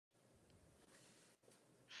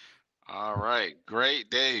All right. Great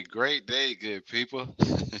day, good people.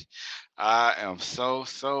 I am so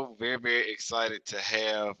very excited to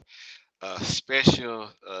have a special,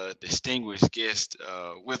 distinguished guest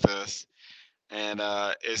with us. And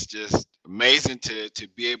it's just amazing to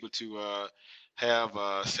be able to have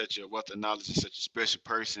such a wealth of knowledge and such a special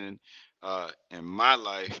person in my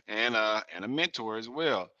life and a mentor as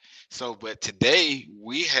well. So, but today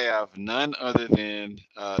we have none other than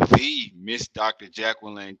the Miss Dr.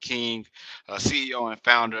 Jacqueline King, CEO and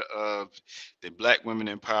founder of the Black Women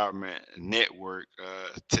Empowerment Network.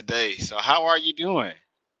 Today, so how are you doing?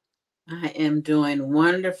 I am doing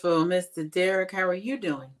wonderful, Mr. Derek. How are you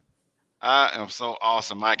doing? I am so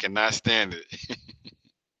awesome. I cannot stand it.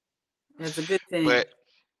 That's a good But thing.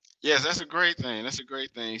 yes, that's a great thing. That's a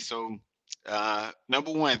great thing. So,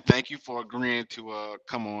 number one, thank you for agreeing to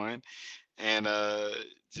come on, and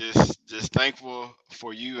just thankful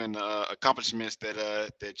for you and accomplishments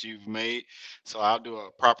that you've made. So I'll do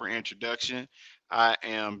a proper introduction. I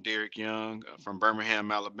am Derek Young from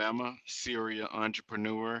Birmingham, Alabama, serial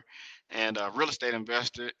entrepreneur and a real estate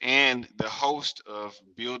investor, and the host of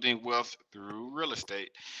Building Wealth Through Real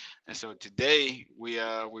Estate. And so today we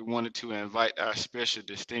wanted to invite our special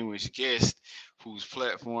distinguished guest, whose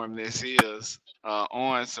platform this is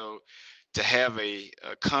on. So to have a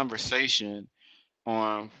conversation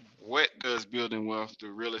on what does building wealth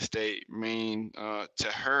through real estate mean to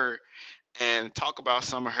her, and talk about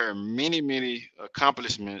some of her many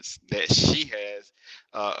accomplishments that she has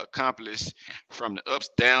accomplished from the ups,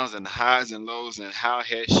 downs, and the highs and lows, and how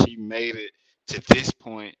has she made it to this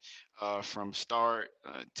point from start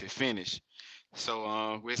to finish.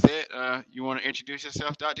 So, with that, you want to introduce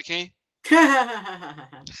yourself, Dr. King? I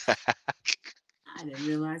didn't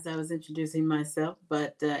realize I was introducing myself,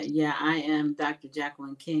 but yeah, I am Dr.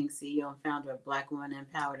 Jacqueline King, CEO and founder of Black Women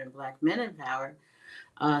Empowered and Black Men Empowered,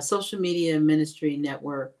 social media ministry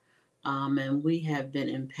network. And we have been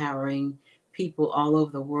empowering people all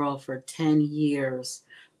over the world for 10 years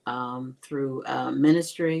through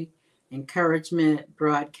ministry, encouragement,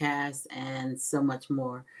 broadcast, and so much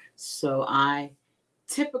more. So I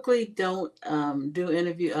typically don't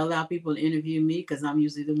allow people to interview me because I'm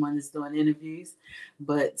usually the one that's doing interviews,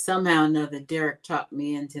 but somehow or another Derek talked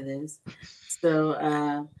me into this.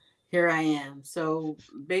 So here I am. So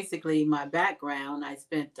basically my background, I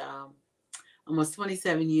spent almost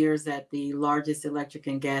 27 years at the largest electric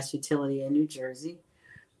and gas utility in New Jersey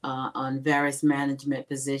on various management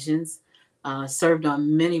positions. Served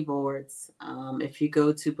on many boards. If you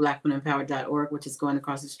go to blackwomenempowered.org, which is going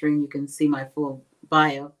across the stream, you can see my full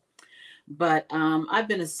bio. But I've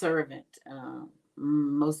been a servant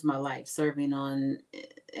most of my life, serving on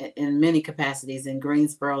in many capacities. In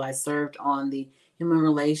Greensboro, I served on the Human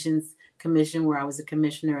Relations Commission, where I was a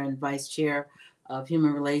commissioner and vice chair of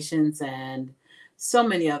Human Relations, and so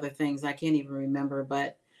many other things I can't even remember.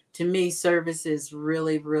 But to me, service is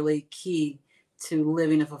really key to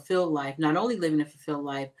living a fulfilled life. Not only living a fulfilled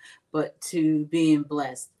life, but to being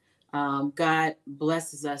blessed. God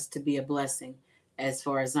blesses us to be a blessing as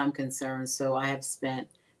far as I'm concerned. So I have spent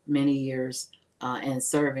many years in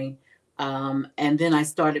serving. And then I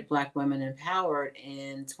started Black Women Empowered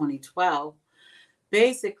in 2012,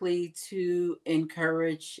 basically to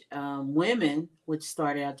encourage women, which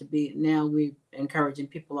started out to be, now we're encouraging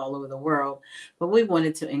people all over the world, but we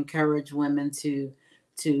wanted to encourage women to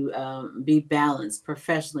be balanced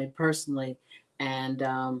professionally, personally, and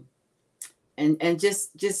and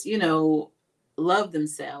just love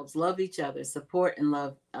themselves, love each other, support and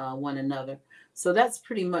love one another. So that's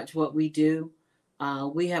pretty much what we do.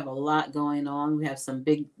 We have a lot going on. We have some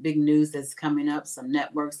big news that's coming up, some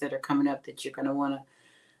networks that are coming up that you're going to want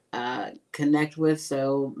to connect with.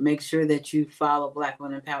 So make sure that you follow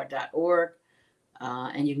blackwomenempowered.org,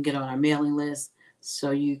 and you can get on our mailing list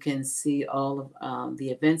so you can see all of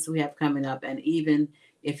the events we have coming up, and even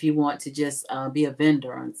if you want to just be a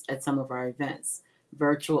vendor at some of our events,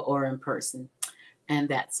 virtual or in person. And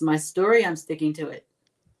that's my story. I'm sticking to it.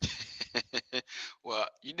 Well,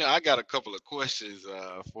 I got a couple of questions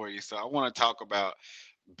for you. So I want to talk about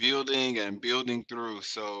building and building through.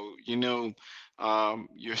 So,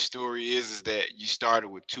 your story is that you started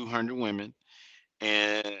with 200 women,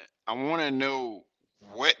 and I want to know,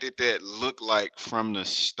 what did that look like from the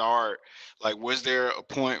start? Like, was there a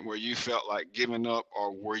point where you felt like giving up,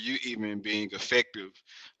 or were you even being effective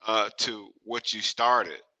to what you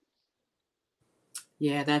started?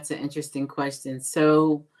 Yeah, that's an interesting question.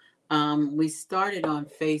 So we started on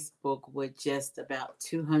Facebook with just about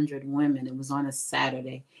 200 women. It was on a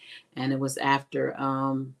Saturday, and it was after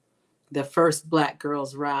the first Black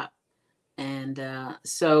Girls Rock. And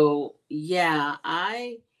so, yeah,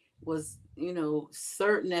 I was,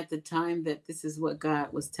 certain at the time that this is what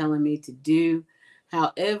God was telling me to do.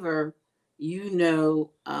 However,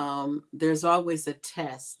 there's always a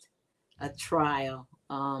test, a trial,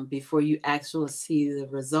 before you actually see the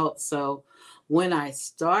results. So when I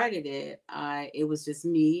started it, it was just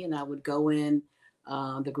me, and I would go in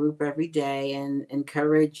the group every day and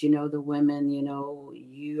encourage, the women,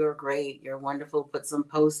 you're great, you're wonderful, put some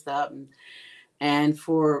posts up. And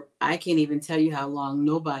for, I can't even tell you how long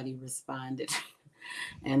nobody responded.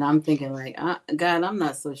 And I'm thinking like, God, I'm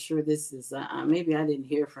not so sure this is, maybe I didn't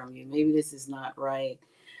hear from you. Maybe this is not right.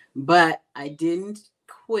 But I didn't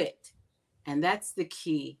quit. And that's the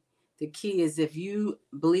key. The key is, if you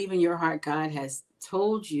believe in your heart, God has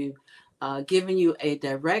told you, given you a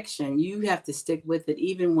direction, you have to stick with it,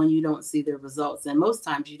 even when you don't see the results. And most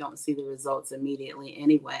times you don't see the results immediately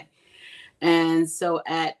anyway. And so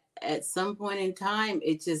at some point in time,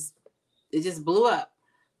 it just blew up.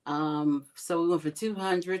 So we went from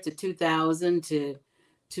 200 to 2,000 to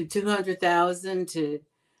 200,000 to,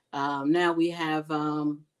 now we have,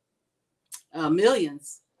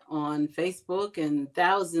 millions on Facebook and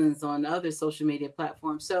thousands on other social media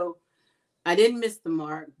platforms. So I didn't miss the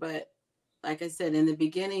mark, but like I said in the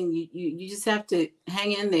beginning, you just have to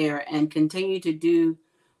hang in there and continue to do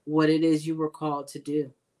what it is you were called to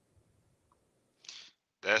do.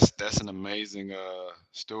 That's an amazing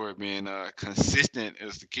story. Being consistent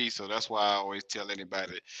is the key. So that's why I always tell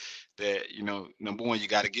anybody that, number one, you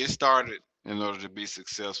got to get started in order to be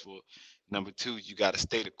successful. Number two, you got to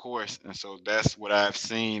stay the course. And so that's what I've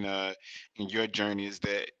seen in your journey, is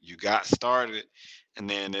that you got started, and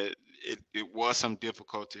then it was some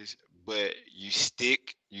difficulties, but you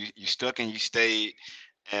stuck and you stayed,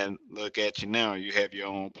 and look at you now. You have your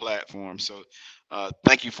own platform. So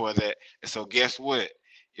thank you for that. And so guess what?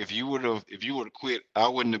 If you would have quit, I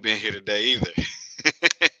wouldn't have been here today either.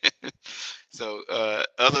 So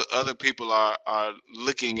other people are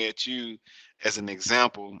looking at you as an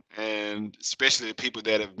example, and especially the people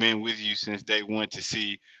that have been with you since day one, to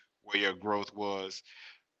see where your growth was.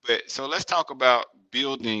 But so let's talk about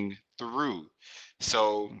building through.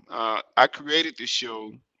 So I created the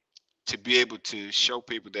show to be able to show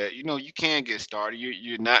people that, you can get started.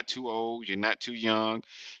 You're not too old, you're not too young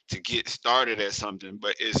to get started at something,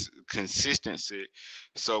 but it's consistency.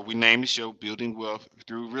 So we named the show Building Wealth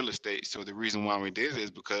Through Real Estate. So the reason why we did it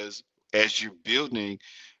is because as you're building,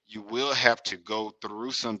 you will have to go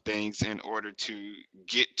through some things in order to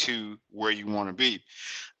get to where you want to be.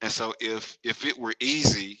 And so if it were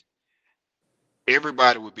easy,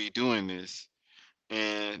 everybody would be doing this,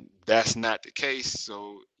 and that's not the case.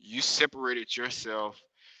 So you separated yourself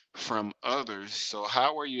from others. So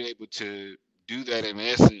how are you able to do that in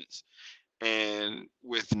essence? And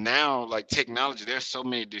with now, like, technology, there's so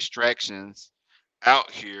many distractions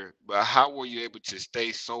out here, but how were you able to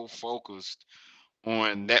stay so focused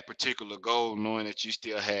on that particular goal, knowing that you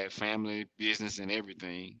still had family, business, and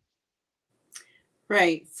everything?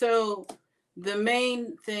 Right. So the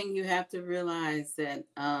main thing you have to realize that,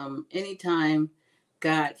 anytime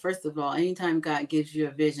first of all, anytime God gives you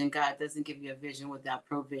a vision, God doesn't give you a vision without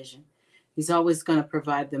provision. He's always going to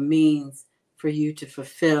provide the means for you to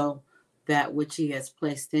fulfill that which He has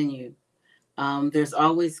placed in you. There's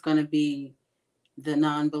always going to be the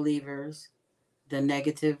non believers, the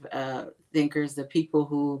negative thinkers, the people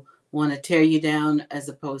who want to tear you down as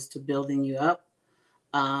opposed to building you up.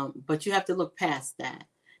 But you have to look past that,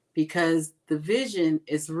 because the vision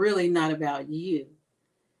is really not about you.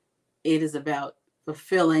 It is about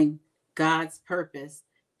fulfilling God's purpose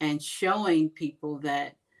and showing people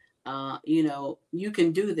that, you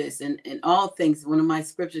can do this, and all things. One of my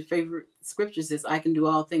favorite scriptures is, I can do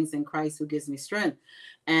all things in Christ who gives me strength.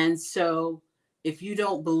 And so if you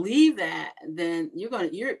don't believe that, then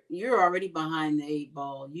you're already behind the eight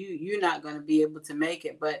ball. You're not going to be able to make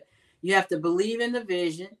it. But you have to believe in the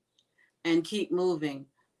vision and keep moving.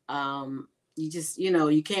 You just,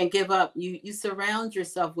 you can't give up. You surround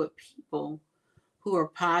yourself with people who are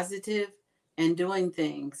positive and doing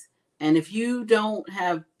things. And if you don't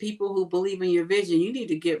have people who believe in your vision, you need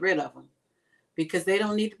to get rid of them, because they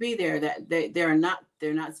don't need to be there. That they're not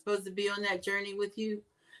supposed to be on that journey with you.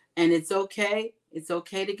 And it's okay. It's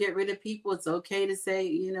okay to get rid of people. It's okay to say,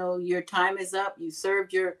 your time is up. You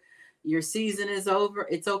served your season is over.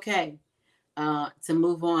 It's okay to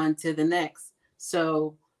move on to the next.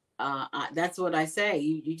 So that's what I say.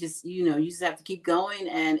 You just have to keep going,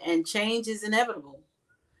 and change is inevitable.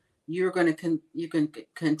 You can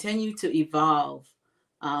continue to evolve.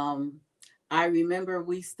 Um, I remember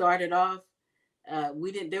we started off.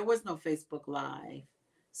 We didn't. There was no Facebook Live,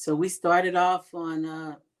 so we started off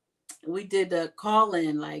on we did a call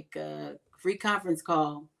in, like free conference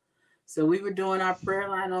call. So we were doing our prayer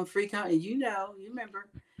line on free and you remember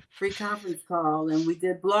free conference call, and we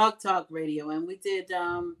did blog talk radio, and we did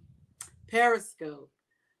Periscope.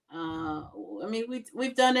 I mean,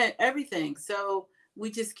 we've done it, everything. So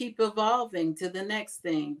we just keep evolving to the next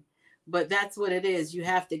thing. But that's what it is. You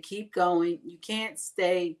have to keep going. You can't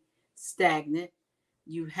stay stagnant.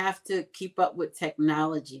 You have to keep up with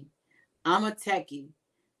technology. I'm a techie.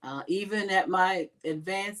 Even at my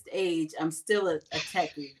advanced age, I'm still a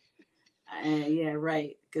techie. Yeah,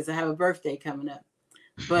 right. Because I have a birthday coming up.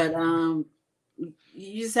 But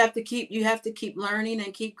you just have to keep learning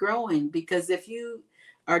and keep growing, because if you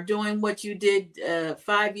are doing what you did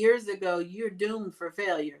 5 years ago, you're doomed for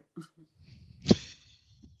failure.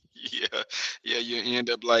 Yeah, yeah, you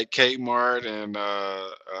end up like Kmart and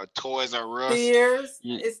Toys R Us. Sears,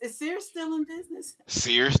 You, is Sears still in business?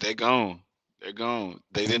 Sears, they're gone. They're gone.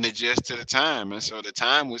 They didn't adjust to the time, and so the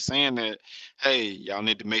time was saying that, hey, y'all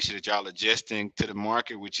need to make sure that y'all adjusting to the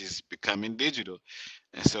market, which is becoming digital.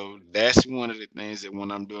 And so that's one of the things that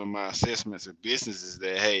when I'm doing my assessments of businesses,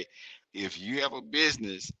 that hey, if you have a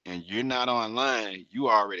business and you're not online, you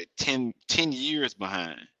are already 10 years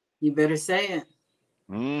behind. You better say it.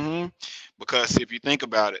 hmm Because if you think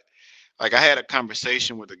about it, like I had a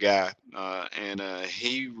conversation with a guy, and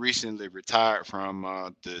he recently retired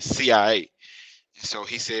from the CIA. So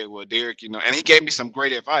he said, "Well, Derek, and he gave me some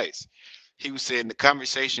great advice. He was saying the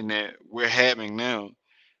conversation that we're having now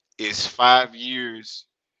is 5 years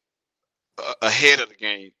ahead of the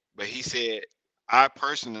game." But he said, "I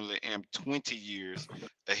personally am 20 years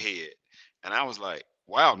ahead," and I was like,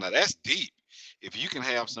 "Wow, now that's deep." If you can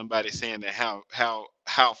have somebody saying that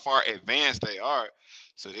how far advanced they are.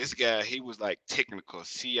 So this guy, he was like technical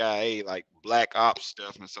CIA, like black ops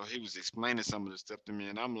stuff, and so he was explaining some of the stuff to me,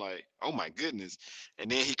 and I'm like, "Oh my goodness!"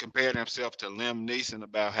 And then he compared himself to Liam Neeson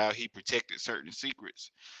about how he protected certain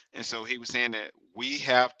secrets, and so he was saying that we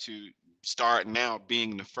have to start now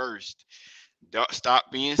being the first. Don't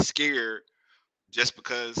stop being scared just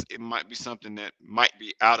because it might be something that might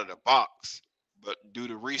be out of the box, but do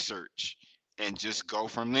the research and just go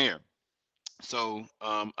from there. So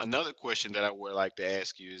another question that I would like to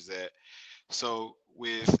ask you is that, so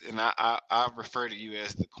with, and I refer to you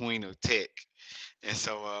as the queen of tech, and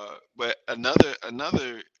so but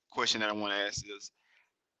another question that I want to ask is,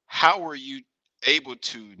 how were you able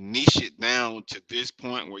to niche it down to this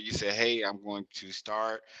point where you say, hey, I'm going to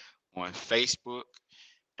start on Facebook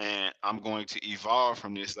and I'm going to evolve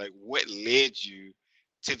from this? Like, what led you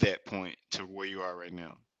to that point to where you are right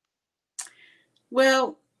now?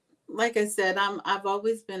 Well, like I said, I've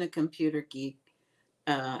always been a computer geek,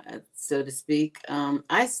 so to speak.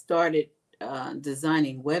 I started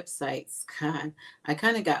designing websites. God, I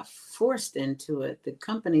kind of got forced into it. The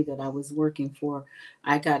company that I was working for,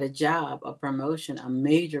 I got a job, a promotion, a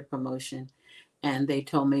major promotion, and they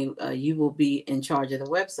told me you will be in charge of the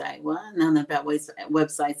website. Well, I know nothing about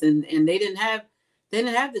websites, and they didn't have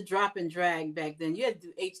the drop and drag back then. You had to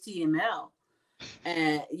do HTML,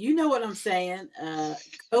 and you know what I'm saying,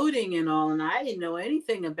 coding and all. And I didn't know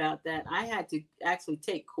anything about that. I had to actually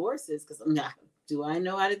take courses, because I'm not. Do I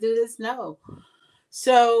know how to do this? No.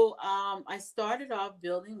 So I started off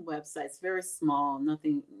building websites, very small,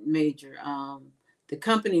 nothing major. The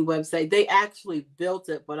company website, they actually built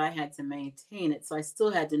it, but I had to maintain it. So I still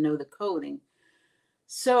had to know the coding.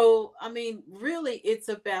 So, I mean, really, it's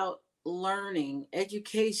about learning.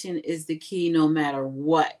 Education is the key no matter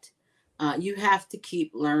what. You have to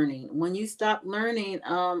keep learning. When you stop learning,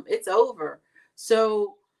 it's over.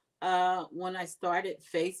 So, when I started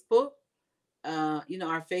Facebook,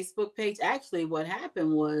 our Facebook page, actually, what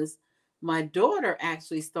happened was my daughter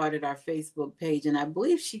actually started our Facebook page, and I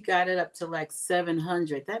believe she got it up to like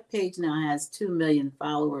 700. That page now has 2 million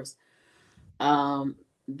followers,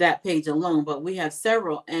 that page alone, but we have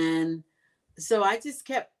several. And so I just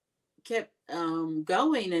kept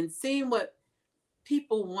going and seeing what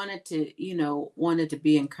people wanted to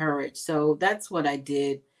be encouraged. So that's what I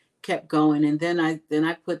did, kept going. And then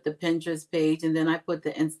I put the Pinterest page, and then I put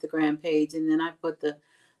the Instagram page, and then I put the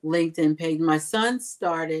LinkedIn page. My son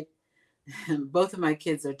started, both of my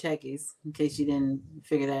kids are techies, in case you didn't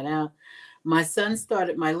figure that out. My son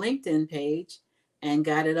started my LinkedIn page and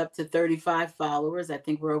got it up to 35 followers. I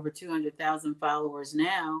think we're over 200,000 followers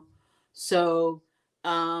now. So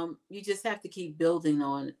you just have to keep building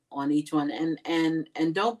on each one,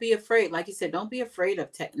 and don't be afraid. Like you said, don't be afraid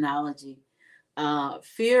of technology.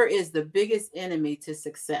 Fear is the biggest enemy to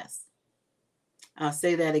success. I'll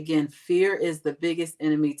say that again. Fear is the biggest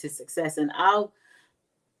enemy to success, and I'll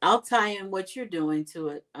tie in what you're doing to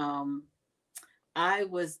it. I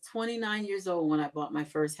was 29 years old when I bought my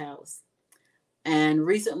first house and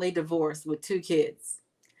recently divorced with 2 kids.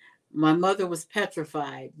 My mother was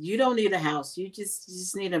petrified. You don't need a house. You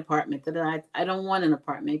just need an apartment. That I don't want an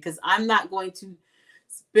apartment because I'm not going to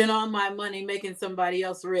spend all my money making somebody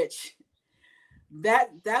else rich. That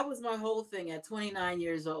was my whole thing at 29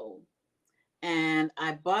 years old. And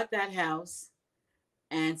I bought that house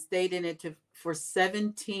and stayed in it for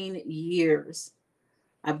 17 years.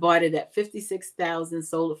 I bought it at 56,000,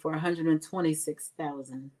 sold it for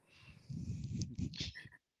 126,000.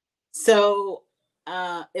 So,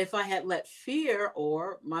 if I had let fear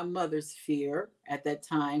or my mother's fear at that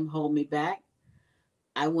time hold me back,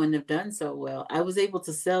 I wouldn't have done so well. I was able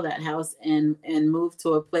to sell that house and move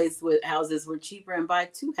to a place where houses were cheaper and buy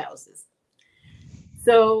 2 houses.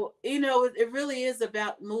 So, it really is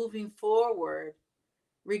about moving forward,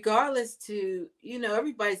 regardless to,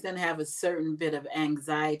 everybody's going to have a certain bit of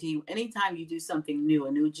anxiety. Anytime you do something new,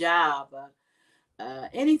 a new job,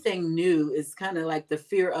 anything new is kind of like the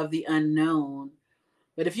fear of the unknown.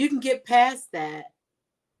 But if you can get past that,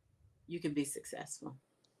 you can be successful.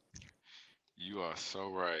 You are so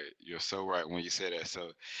right. You're so right when you say that.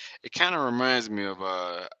 So it kind of reminds me of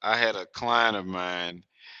I had a client of mine,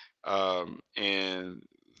 and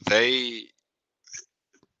they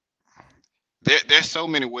there's so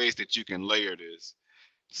many ways that you can layer this.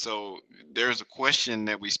 So there's a question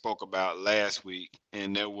that we spoke about last week,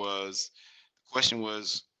 and the question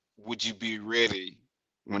was, would you be ready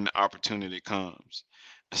when the opportunity comes?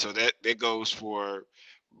 So that goes for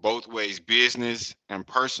both ways, business and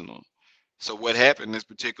personal. So what happened, this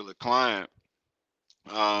particular client,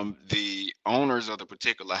 the owners of the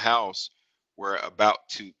particular house were about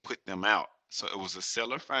to put them out. So it was a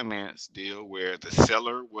seller finance deal where the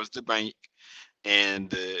seller was the bank and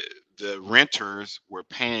the renters were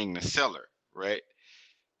paying the seller, right?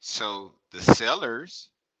 So the sellers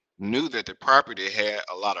knew that the property had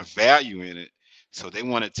a lot of value in it, so they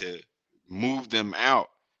wanted to move them out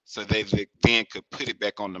so they then could put it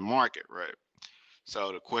back on the market, right?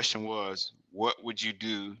 So the question was, what would you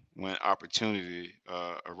do when opportunity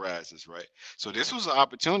arises, right? So this was an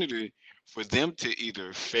opportunity for them to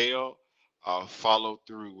either fail or follow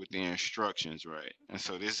through with the instructions, right? And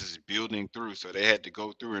so this is building through. So they had to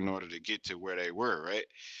go through in order to get to where they were, right?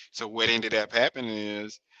 So what ended up happening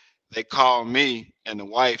is they called me and the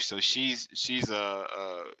wife. So she's a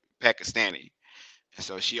Pakistani,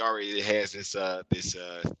 so she already has this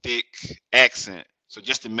thick accent. So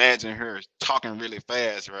just imagine her talking really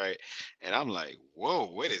fast, right? And I'm like, whoa,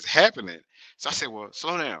 what is happening? So I said, well,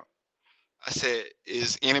 slow down. I said,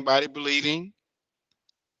 is anybody bleeding?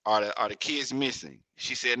 Are the kids missing?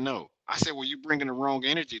 She said no. I said, well, you're bringing the wrong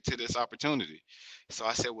energy to this opportunity. So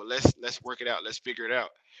I said, well, let's work it out. Let's figure it out.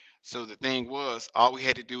 So the thing was, all we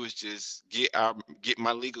had to do is just get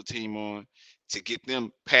my legal team on to get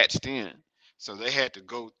them patched in. So they had to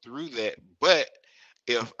go through that. But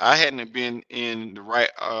if I hadn't have been in the right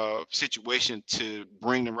situation to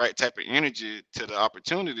bring the right type of energy to the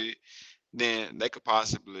opportunity, then they could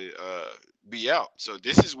possibly be out. So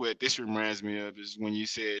this is what this reminds me of is when you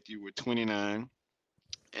said you were 29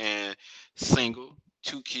 and single,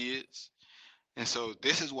 2 kids. And so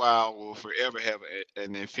this is why I will forever have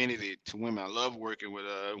an affinity to women. I love working with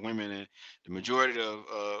women, and the majority of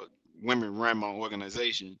women run my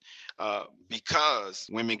organization because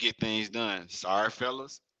women get things done. Sorry,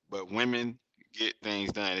 fellas, but women get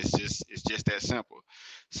things done. It's just that simple.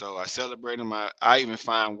 So I celebrate them. I even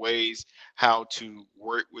find ways how to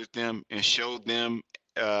work with them and show them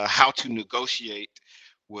how to negotiate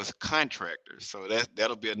with contractors. So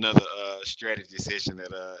that'll be another strategy session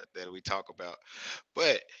that we talk about.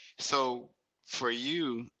 But so for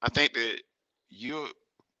you, I think that you're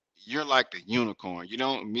you're like the unicorn. You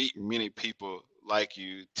don't meet many people like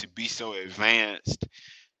you to be so advanced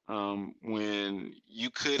when you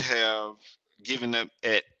could have given up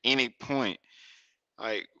at any point.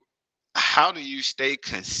 Like, how do you stay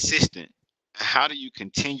consistent? How do you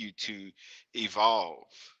continue to evolve?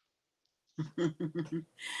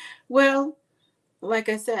 Well, like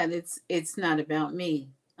I said, it's not about me.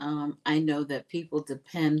 I know that people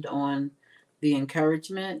depend on the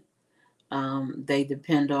encouragement. They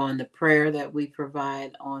depend on the prayer that we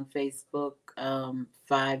provide on Facebook,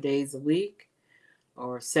 5 days a week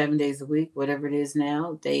or 7 days a week, whatever it is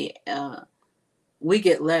now. We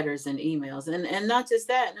get letters and emails, and not just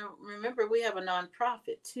that. Now, remember, we have a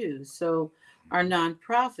nonprofit too. So our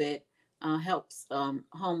nonprofit helps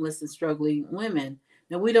homeless and struggling women.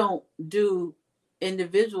 Now, we don't do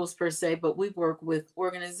individuals per se, but we work with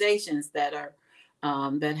organizations that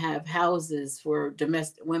have houses for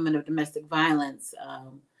domestic women of domestic violence,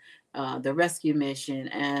 the rescue mission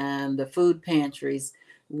and the food pantries.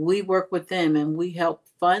 We work with them and we help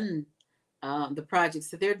fund the projects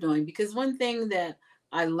that they're doing. Because one thing that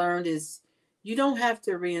I learned is you don't have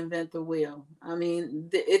to reinvent the wheel. I mean,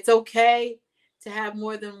 it's okay to have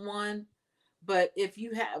more than one, but if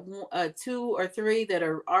you have two or three that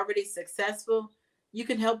are already successful, you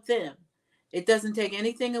can help them. It doesn't take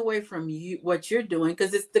anything away from you what you're doing,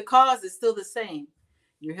 because it's the cause is still the same.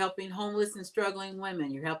 You're helping homeless and struggling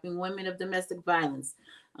women. You're helping women of domestic violence.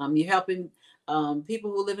 You're helping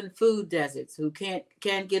people who live in food deserts who can't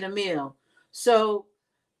get a meal. So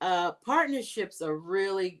partnerships are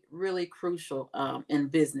really really crucial in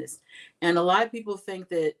business, and a lot of people think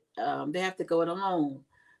that they have to go it alone.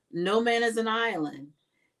 No man is an island.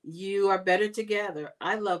 You are better together.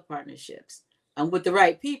 I love partnerships with the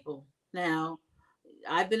right people. Now,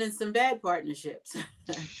 I've been in some bad partnerships,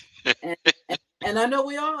 and, and I know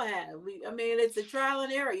we all have. I mean, it's a trial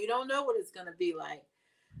and error. You don't know what it's going to be like,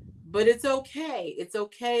 but it's okay. It's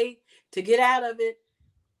okay to get out of it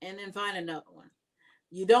and then find another one.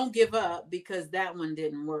 You don't give up because that one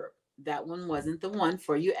didn't work. That one wasn't the one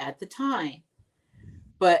for you at the time,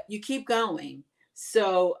 but you keep going.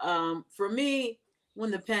 So for me,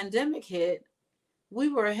 when the pandemic hit, we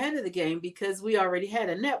were ahead of the game because we already had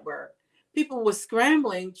a network. People were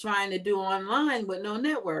scrambling trying to do online with no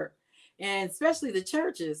network, and especially the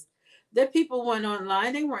churches. That people went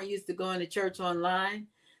online; they weren't used to going to church online,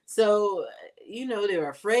 so they were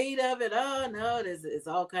afraid of it. Oh no, there's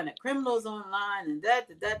all kind of criminals online, and that.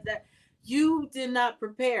 You did not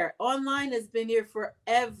prepare. Online has been here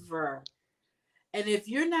forever, and if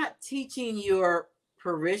you're not teaching your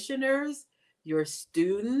parishioners, your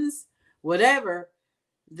students, whatever,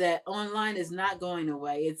 that online is not going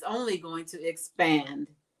away, it's only going to expand,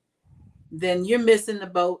 then you're missing the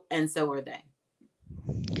boat, and so are they.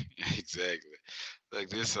 Exactly. Like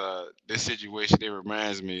this situation, it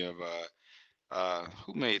reminds me of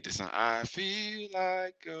who made this song? I feel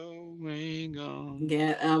like going on.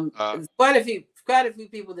 Yeah, Uh, quite a few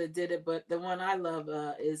people that did it, but the one I love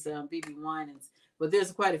is BB Winans. But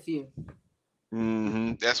there's quite a few.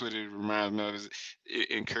 That's what it reminds me of. Is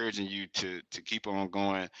encouraging you to keep on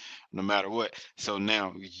going, no matter what. So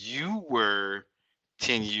now you were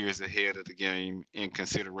 10 years ahead of the game in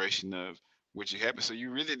consideration of what you happened. So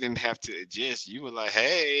you really didn't have to adjust. You were like,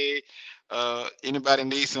 hey, anybody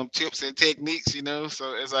need some tips and techniques?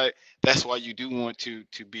 So it's like that's why you do want to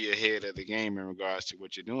be ahead of the game in regards to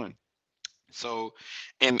what you're doing. So,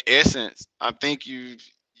 in essence, I think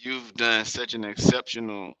you've done such an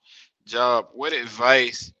exceptional job. What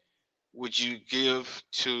advice would you give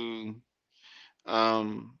to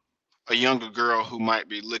um, a younger girl who might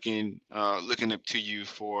be looking up to you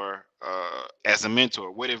for as a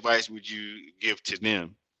mentor? What advice would you give to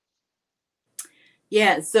them?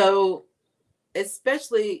 Yeah, so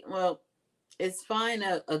especially, well, it's fine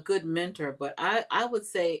a good mentor, but I would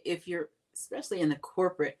say if you're especially in the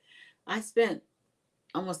corporate, I spent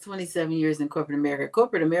almost 27 years in corporate America.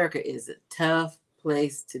 Corporate America is a tough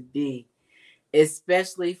place to be,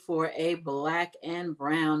 especially for a black and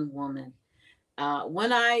brown woman.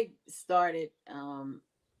 When I started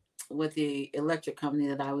with the electric company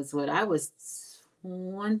that I was with, I was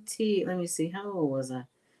 20. Let me see, how old was I?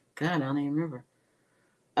 God, I don't even remember.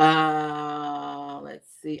 Let's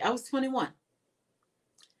see, I was 21,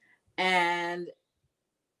 and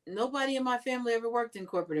nobody in my family ever worked in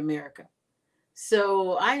corporate America.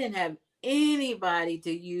 So I didn't have anybody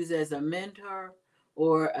to use as a mentor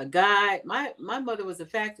or a guide. My mother was a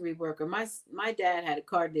factory worker. My dad had a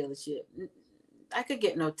car dealership. I could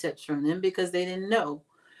get no tips from them because they didn't know.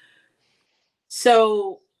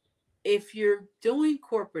 So if you're doing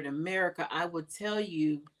corporate America, I would tell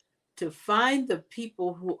you to find the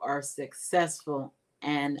people who are successful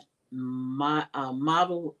and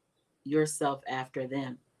model yourself after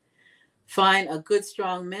them. Find a good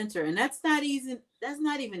strong mentor, and that's not easy. That's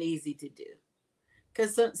not even easy to do,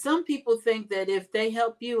 because some people think that if they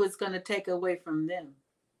help you, it's going to take away from them,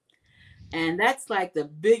 and that's like the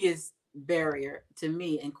biggest barrier to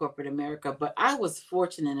me in corporate America. But I was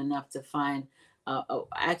fortunate enough to find,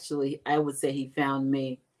 actually I would say he found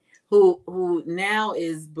me, who now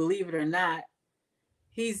is, believe it or not,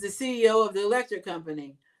 he's the CEO of the electric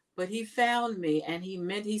company. But he found me, and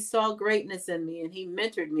he saw greatness in me, and he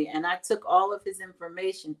mentored me, and I took all of his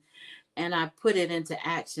information and I put it into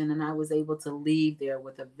action, and I was able to leave there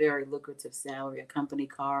with a very lucrative salary, a company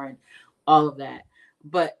car, and all of that.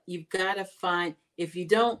 But you've got to find, if you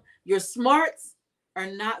don't, your smarts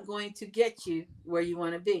are not going to get you where you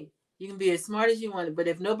want to be. You can be as smart as you want to, but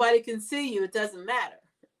if nobody can see you, it doesn't matter.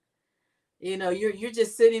 You're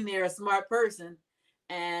just sitting there, a smart person,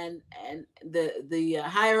 and the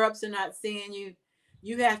higher ups are not seeing you,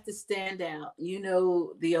 you have to stand out. You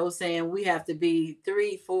know the old saying, we have to be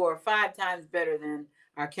 3, 4, 5 times better than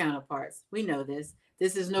our counterparts. We know this.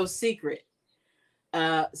 This is no secret.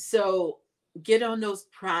 So get on those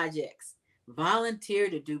projects, volunteer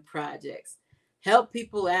to do projects, help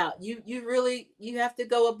people out. You really, you have to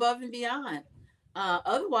go above and beyond.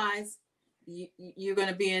 Otherwise, you're going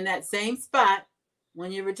to be in that same spot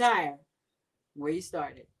when you retire where you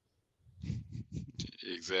started.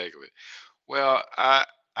 Exactly. Well, I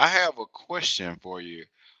have a question for you.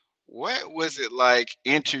 What was it like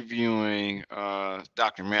interviewing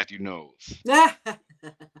Dr. Matthew Knowles?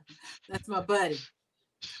 That's my buddy.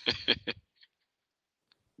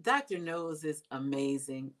 Dr. Knowles is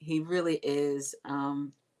amazing. He really is.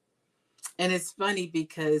 And it's funny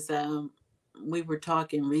because we were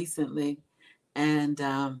talking recently,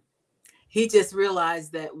 and he just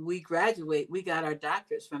realized that we got our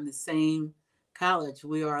doctorates from the same college.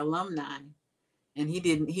 We are alumni, and he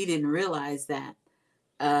didn't realize that.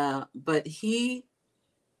 But he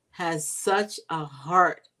has such a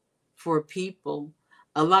heart for people.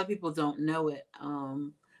 A lot of people don't know it,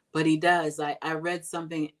 but he does. I read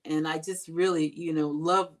something, and I just really,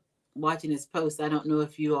 love watching his posts. I don't know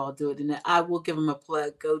if you all do it, and I will give him a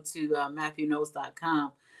plug. Go to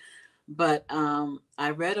matthewknowles.com. But I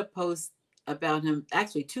read a post about him,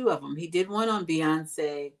 actually two of them. He did one on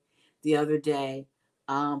Beyonce the other day,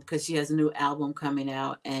 because she has a new album coming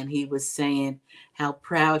out, and he was saying how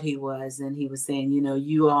proud he was, and he was saying,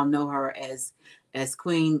 you all know her as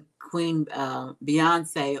Queen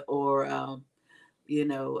Beyonce, or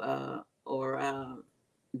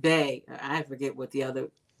Bay. I forget what the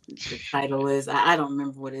title is. I don't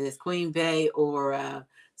remember what it is. Queen Bay, or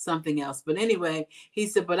something else. But anyway, he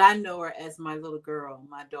said, but I know her as my little girl,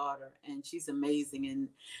 my daughter, and she's amazing. And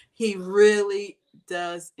he really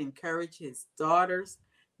does encourage his daughters.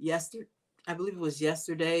 Yesterday, I believe it was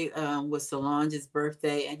yesterday, was Solange's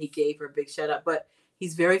birthday, and he gave her a big shout out. But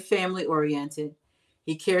he's very family oriented.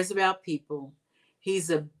 He cares about people. He's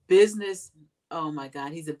a business. Oh my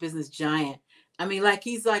God, he's a business giant. I mean, like,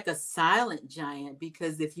 he's like a silent giant,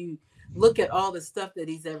 because if you look at all the stuff that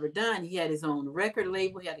he's ever done, he had his own record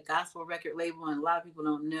label. He had a gospel record label, and a lot of people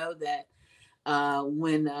don't know that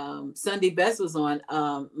when Sunday Best was on,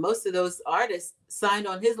 most of those artists signed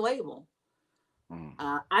on his label.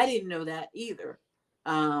 Mm. I didn't know that either.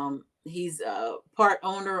 He's part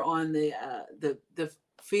owner on the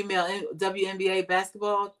female WNBA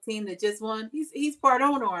basketball team that just won. He's part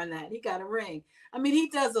owner on that. He got a ring. I mean, he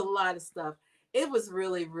does a lot of stuff. It was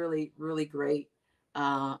really, really, really great.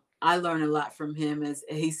 I learned a lot from him, as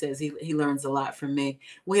he says. He learns a lot from me.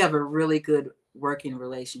 We have a really good working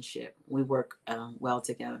relationship. We work well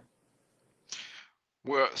together.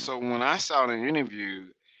 Well, so when I saw the interview,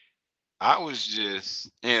 I was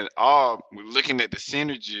just in awe looking at the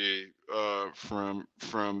synergy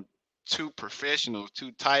from two professionals,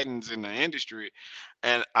 two titans in the industry,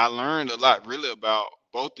 and I learned a lot really about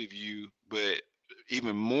both of you, but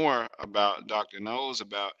even more about Dr. Knowles,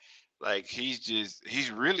 about like he's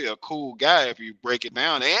really a cool guy if you break it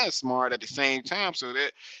down, and smart at the same time. So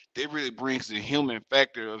that really brings the human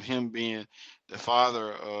factor of him being the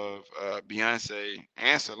father of Beyonce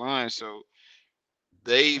and Solange. So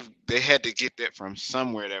they had to get that from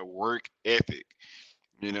somewhere, that work ethic,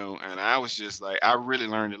 and I was just like, I really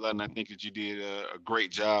learned a lot, and I think that you did a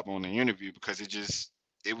great job on the interview, because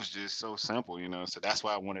it was just so simple, so that's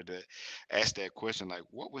why I wanted to ask that question, like,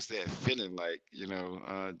 what was that feeling like,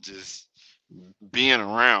 just being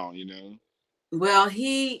around, Well,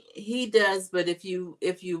 he does, but if you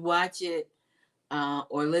watch it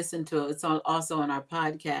or listen to it, it's also on our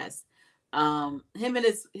podcast. Him and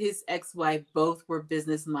his ex-wife both were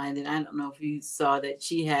business minded. I don't know if you saw that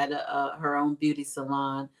she had her own beauty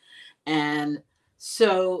salon, and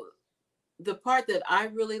so the part that I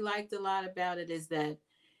really liked a lot about it is that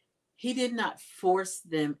he did not force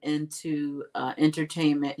them into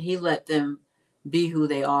entertainment. He let them be who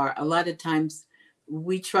they are. A lot of times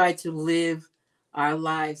we try to live our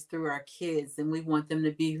lives through our kids, and we want them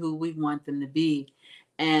to be who we want them to be.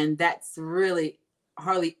 And that's really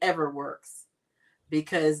hardly ever works,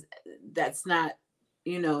 because that's not,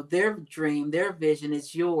 their dream, their vision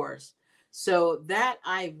is yours. So that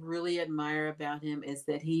I really admire about him, is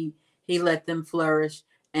that he let them flourish,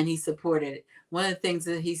 and he supported it. One of the things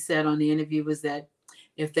that he said on the interview was that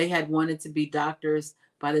if they had wanted to be doctors,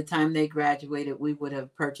 by the time they graduated, we would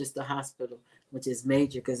have purchased a hospital, which is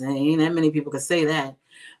major, because ain't that many people could say that.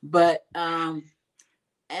 But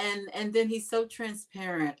and then he's so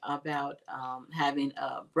transparent about having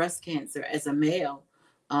breast cancer as a male.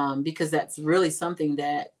 because that's really something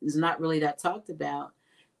that is not really that talked about.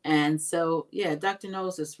 And so, yeah, Dr.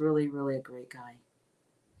 Knowles is really, really a great guy.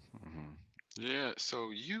 Mhm. Yeah.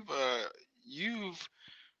 So you've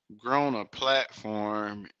grown a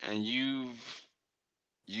platform, and you've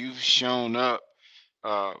shown up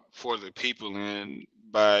for the people, and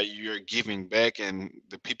by your giving back and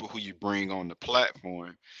the people who you bring on the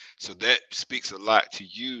platform. So that speaks a lot to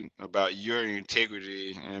you about your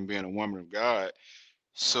integrity and being a woman of God.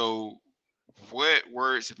 So, what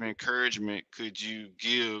words of encouragement could you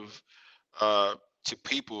give uh, to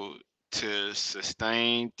people to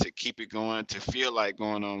sustain, to keep it going, to feel like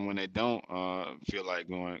going on when they don't feel like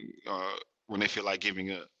going, when they feel like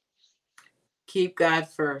giving up? Keep God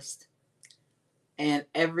first and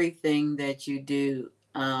everything that you do.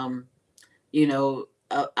 I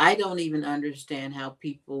don't even understand how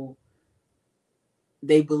people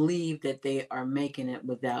they believe that they are making it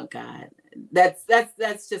without God.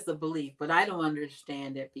 That's just a belief, but I don't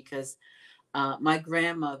understand it because my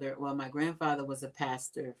grandfather was a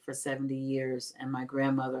pastor for 70 years, and my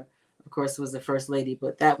grandmother, of course, was the first lady,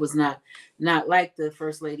 but that was not like the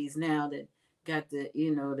first ladies now that got the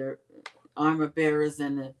armor bearers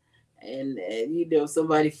and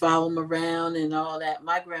somebody follow them around and all that.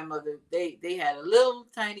 My grandmother, they had a little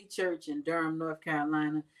tiny church in Durham, North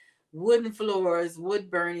Carolina, wooden floors, wood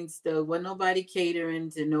burning stove. Wasn't nobody catering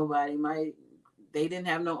to nobody. They didn't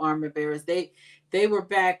have no armor bearers. They were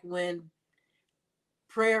back when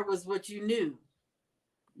prayer was what you knew.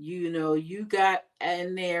 You got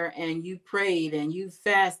in there and you prayed and you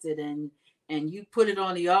fasted and you put it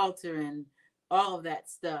on the altar and all of that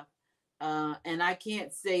stuff. And I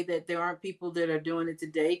can't say that there aren't people that are doing it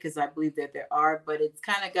today, because I believe that there are, but it's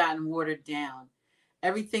kind of gotten watered down.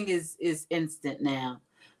 Everything is instant now.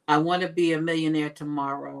 I want to be a millionaire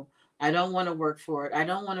tomorrow. I don't want to work for it. I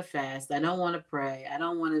don't want to fast. I don't want to pray. I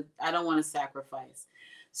don't want to sacrifice.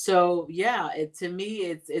 So yeah, to me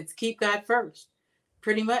it's keep God first.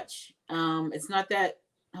 Pretty much. It's not that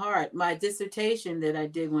hard. My dissertation that I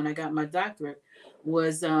did when I got my doctorate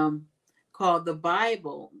was called The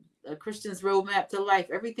Bible, a Christian's Roadmap to Life.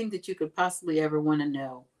 Everything that you could possibly ever want to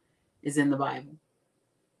know is in the Bible.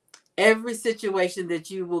 Every situation that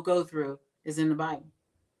you will go through is in the Bible,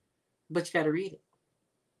 but you got to read it.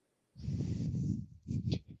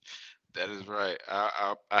 That is right.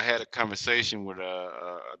 I had a conversation with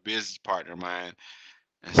a business partner of mine,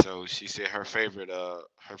 and so she said her favorite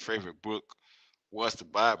book was the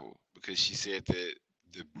Bible, because she said that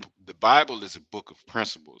the the Bible is a book of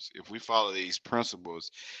principles. If we follow these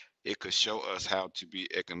principles, it could show us how to be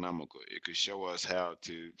economical. It could show us how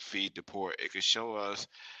to feed the poor. It could show us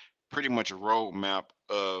pretty much a roadmap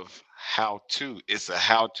of how to. It's a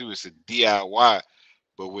how to. It's a DIY,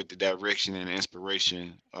 but with the direction and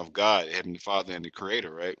inspiration of God, Heavenly Father, and the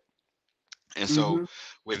Creator, right? And so, Mm-hmm.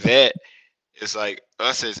 with that, it's like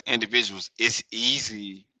us as individuals, it's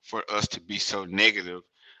easy for us to be so negative.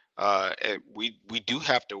 And we do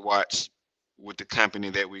have to watch with the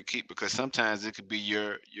company that we keep, because sometimes it could be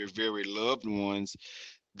your very loved ones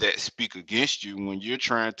that speak against you when you're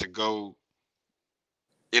trying to go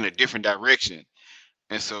in a different direction.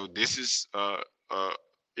 And so this is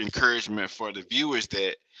encouragement for the viewers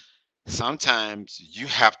that sometimes you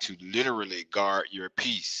have to literally guard your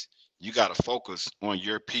peace. You got to focus on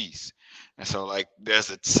your peace. And so, like, there's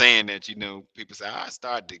a saying that, people say, I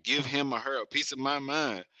started to give him or her a piece of my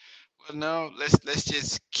mind. Well, no, let's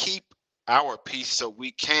just keep our peace so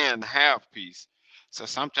we can have peace. So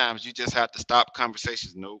sometimes you just have to stop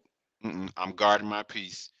conversations. Nope, I'm guarding my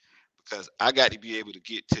peace, because I got to be able to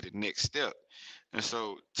get to the next step. And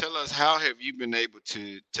so, tell us, how have you been able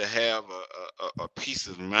to have a peace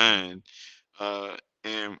of mind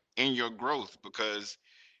and in your growth, because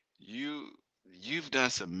you you've done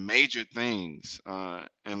some major things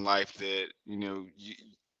in life that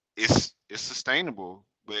it's sustainable,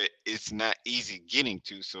 but it's not easy getting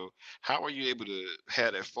to. So, how are you able to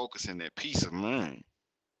have that focus and that peace of mind?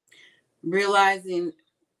 Realizing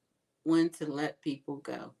when to let people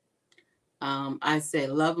go. I say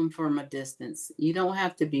love them from a distance. You don't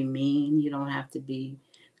have to be mean. You don't have to be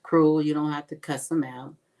cruel. You don't have to cuss them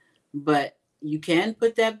out. But you can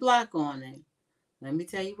put that block on it. Let me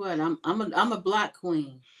tell you what. I'm a block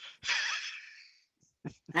queen.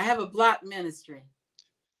 I have a block ministry.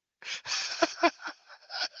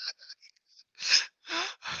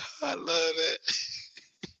 I love that.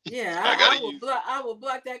 Yeah, I I gotta will use. block. I will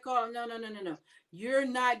block that call. No, no, no, no, no. You're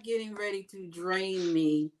not getting ready to drain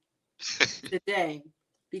me today,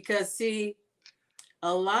 because see,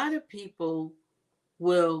 a lot of people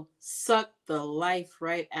will suck the life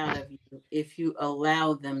right out of you if you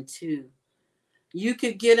allow them to. You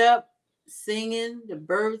could get up singing, the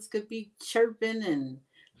birds could be chirping, and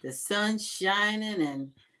the sun shining,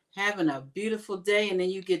 and having a beautiful day, and then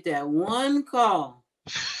you get that one call.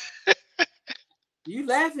 You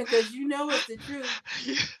laughing because you know it's the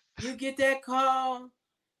truth. You get that call,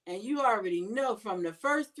 and you already know from the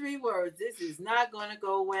first three words, this is not going to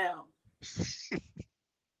go well.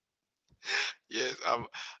 Yes, I'm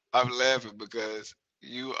laughing because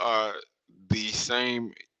you are the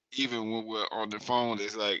same. Even when we're on the phone,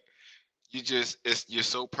 it's like you're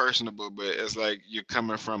so personable, but it's like you're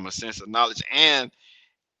coming from a sense of knowledge, and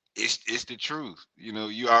it's the truth. You know,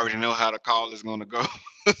 you already know how the call is gonna go.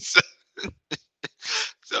 so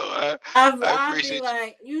so I I'd be appreciate you.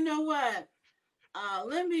 like, you know what?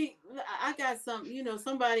 Let me. I got some.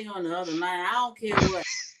 Somebody on the other line. I don't care what.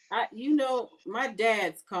 My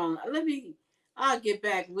dad's calling. Let me. I'll get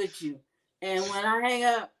back with you. And when I hang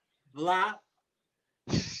up, block.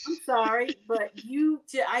 I'm sorry, but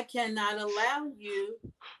I cannot allow you.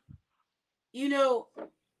 You know,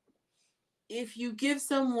 if you give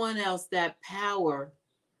someone else that power,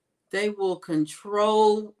 they will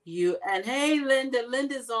control you. And hey,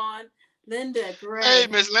 Linda's on. Linda Hey, Gray.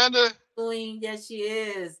 Miss Linda. Queen. Yes, she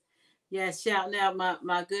is. Yes, shouting out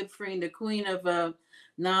my good friend, the queen of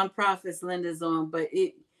nonprofits, Linda's on. But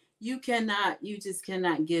you just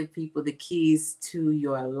cannot give people the keys to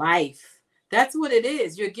your life. That's what it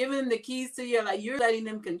is. You're giving them the keys to your life. You're letting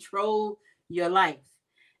them control your life.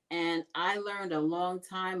 And I learned a long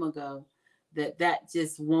time ago that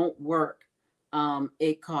just won't work.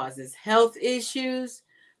 It causes health issues,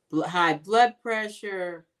 high blood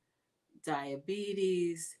pressure,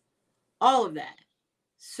 diabetes, all of that.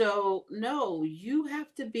 So no, you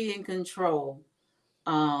have to be in control.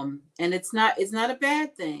 And it's not a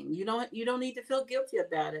bad thing. You don't need to feel guilty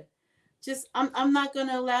about it. Just I'm not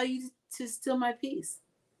gonna allow you to steal my peace.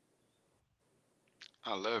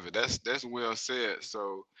 I love it. That's well said.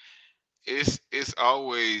 So it's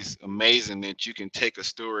always amazing that you can take a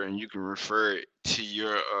story and you can refer it to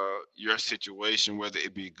your situation, whether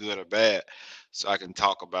it be good or bad. So I can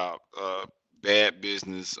talk about bad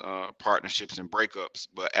business partnerships and breakups.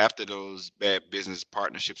 But after those bad business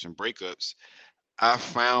partnerships and breakups, I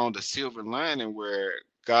found a silver lining where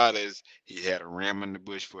He had a ram in the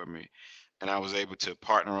bush for me, and I was able to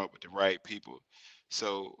partner up with the right people.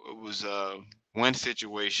 So it was one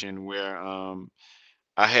situation where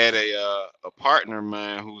I had a partner of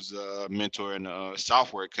mine who's a mentor in a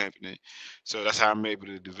software company. So that's how I'm able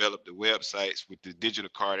to develop the websites with the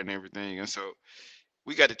digital card and everything. And so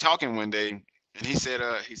we got to talking one day, and he said,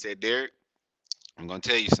 Derek, I'm gonna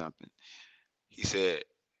tell you something. He said,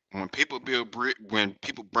 when people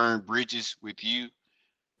burn bridges with you,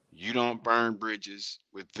 you don't burn bridges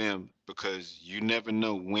with them because you never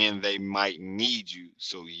know when they might need you.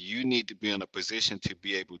 So you need to be in a position to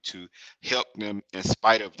be able to help them in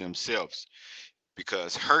spite of themselves,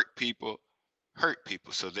 because hurt people.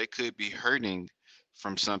 So they could be hurting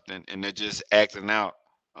from something and they're just acting out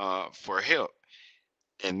for help.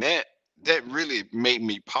 And that really made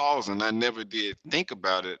me pause, and I never did think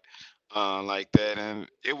about it like that. And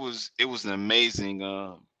it was an amazing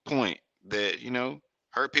point that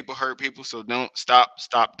hurt people. So don't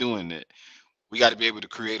stop doing it. We got to be able to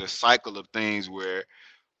create a cycle of things where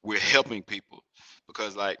we're helping people,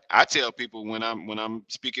 because like I tell people when I'm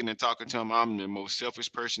speaking and talking to them, I'm the most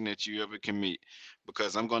selfish person that you ever can meet,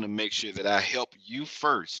 because I'm going to make sure that I help you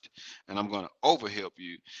first, and I'm going to over help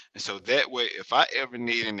you. And so that way, if I ever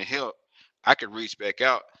need any help, I can reach back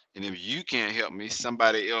out, and if you can't help me,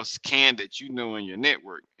 somebody else can that you know in your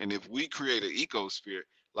network. And if we create an ecosphere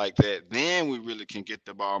like that, then we really can get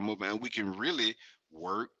the ball moving, and we can really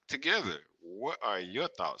work together. What are your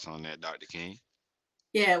thoughts on that, Dr. King?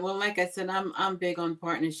 Yeah, well, like I said, I'm big on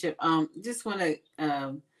partnership. Just want to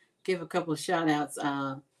give a couple of shout outs.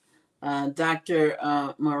 Dr.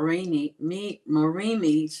 Marini,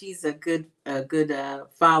 she's a good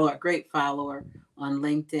follower, a great follower on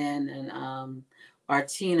LinkedIn, and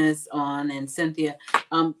Artina's on, and Cynthia.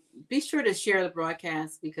 Um, be sure to share the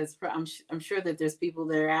broadcast, because I'm sure that there's people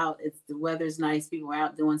that are out. The weather's nice, people are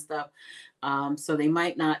out doing stuff, so they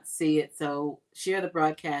might not see it. So share the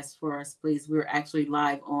broadcast for us, please. We're actually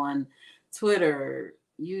live on Twitter,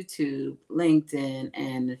 YouTube, LinkedIn,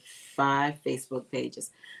 and 5 Facebook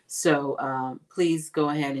pages. So please go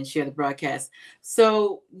ahead and share the broadcast.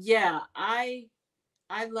 So yeah, I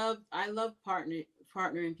love partnering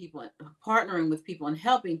with people and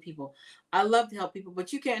helping people. I love to help people,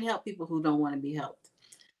 but you can't help people who don't want to be helped.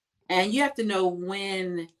 And you have to know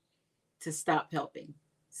when to stop helping,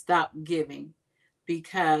 stop giving,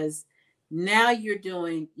 because now you're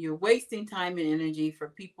wasting time and energy for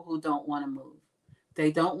people who don't want to move.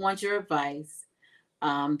 They don't want your advice.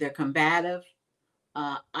 They're combative.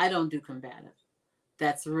 I don't do combative.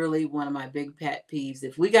 That's really one of my big pet peeves.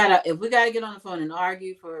 If we gotta get on the phone and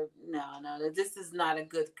argue for no, this is not a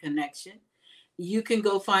good connection. You can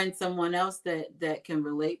go find someone else that can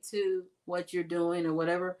relate to what you're doing or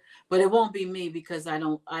whatever, but it won't be me because I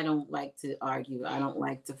don't like to argue. I don't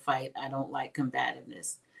like to fight. I don't like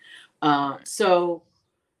combativeness. Right. So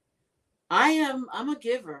I'm a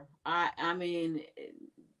giver. I mean,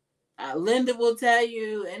 Linda will tell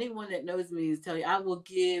you, anyone that knows me is tell you, I will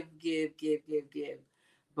give, give, give, give, give.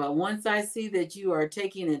 But once I see that you are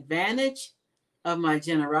taking advantage of my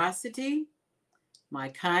generosity, my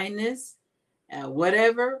kindness,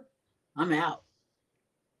 whatever, I'm out.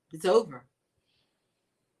 It's over.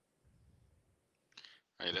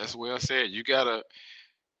 Hey, that's well said.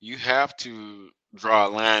 You have to draw a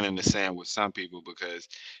line in the sand with some people because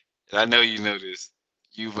I know you know this.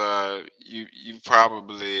 You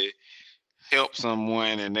probably help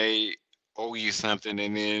someone and they owe you something,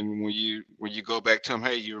 and then when you go back to them,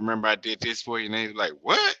 hey, you remember I did this for you, and they like,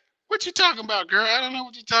 what? What you talking about, girl? I don't know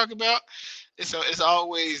what you talking about. It's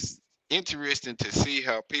always interesting to see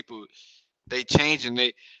how people they change and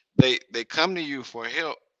they come to you for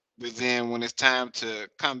help, but then when it's time to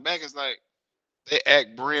come back, it's like they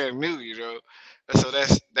act brand new, you know. And so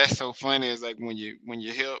that's so funny. It's like when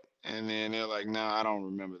you help, and then they're like, no, I don't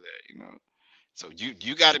remember that, you know. So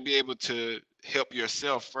you got to be able to help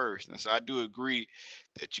yourself first. And so I do agree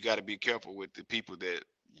that you got to be careful with the people that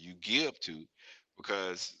you give to,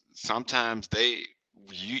 because sometimes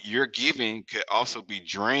your giving could also be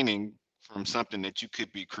draining from something that you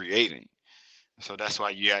could be creating. So that's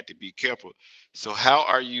why you have to be careful. So how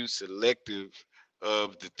are you selective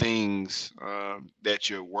of the things that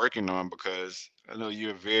you're working on? Because I know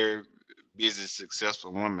you're a very busy,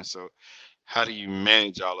 successful woman. So how do you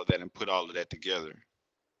manage all of that and put all of that together?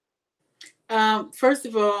 First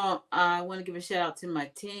of all, I want to give a shout out to my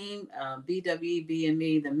team, BWB and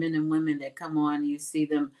me, the men and women that come on. You see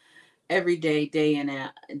them every day, day in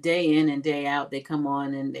and day out. They come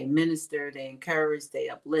on and they minister, they encourage, they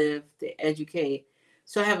uplift, they educate.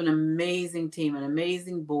 So I have an amazing team, an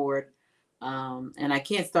amazing board. And I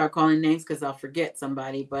can't start calling names because I'll forget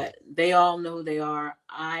somebody, but they all know who they are.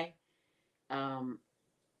 Um,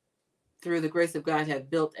 through the grace of God,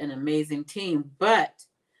 have built an amazing team. But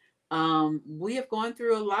we have gone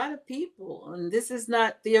through a lot of people, and this is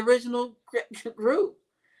not the original group.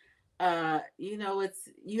 It's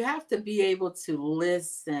you have to be able to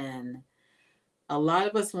listen. A lot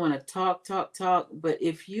of us want to talk, talk, talk, but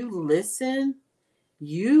if you listen,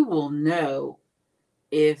 you will know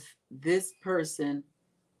if this person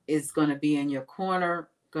is going to be in your corner,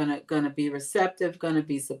 gonna be receptive, gonna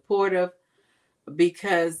be supportive.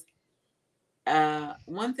 Because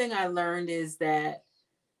one thing I learned is that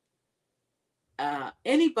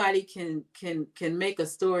anybody can make a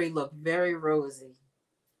story look very rosy.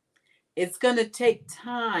 It's going to take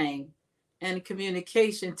time and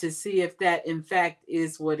communication to see if that in fact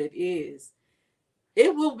is what it is.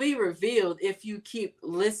 It will be revealed if you keep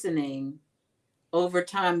listening. Over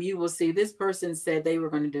time you will see this person said they were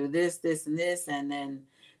going to do this, this, and this, and then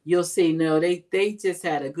you'll see no, they just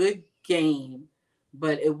had a good game,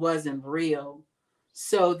 but it wasn't real.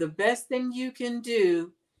 So the best thing you can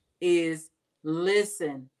do is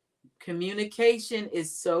listen. Communication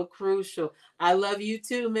is so crucial. I love you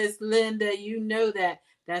too, Miss Linda. You know that.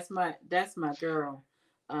 That's my girl.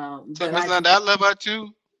 Say, But Miss I Linda, I love her too.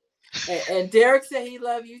 and Derek said he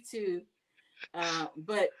loved you too.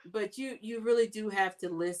 But you really do have to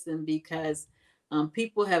listen because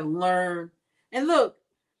people have learned. And look,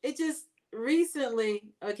 it just recently,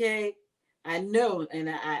 okay, I know, and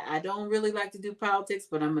I don't really like to do politics,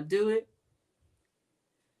 but I'm gonna do it.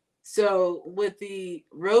 So with the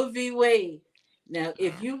Roe v. Wade, now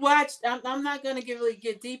if Uh, you watched, I'm not gonna really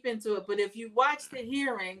get deep into it, but if you watch the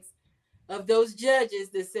hearings of those judges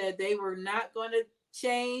that said they were not going to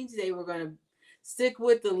change, they were going to stick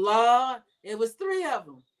with the law. It was three of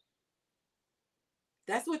them.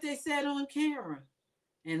 That's what they said on camera,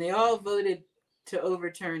 and they all voted to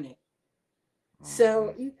overturn it.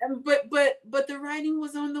 So, um, but the writing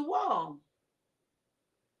was on the wall.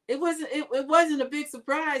 It wasn't a big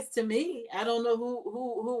surprise to me. I don't know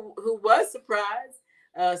who was surprised.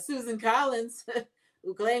 Susan Collins,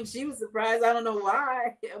 who claimed she was surprised. I don't know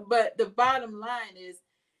why, but the bottom line is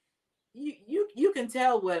you can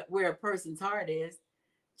tell where a person's heart is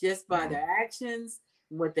just by um, their actions,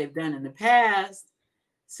 what they've done in the past.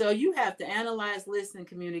 So you have to analyze, listen, and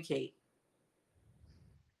communicate.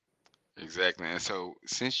 Exactly. And so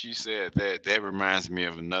since you said that, that reminds me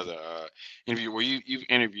of another interview where you've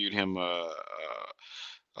interviewed him a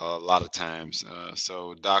lot of times.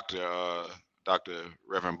 So Dr.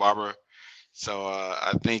 Reverend Barber. So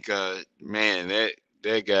I think man,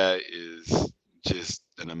 that guy is just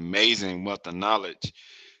an amazing wealth of knowledge.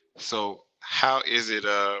 So how is it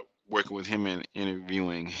working with him and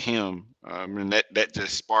interviewing him? I mean that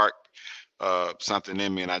just sparked something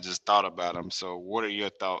in me, and I just thought about him. So what are your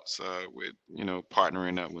thoughts with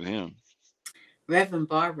partnering up with him? Reverend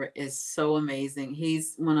Barber is so amazing.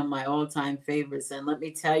 He's one of my all-time favorites. And let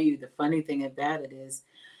me tell you, the funny thing about it is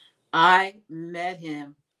I met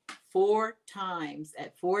him 4 times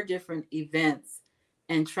at 4 different events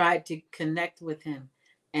and tried to connect with him.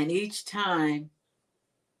 And each time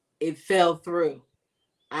it fell through.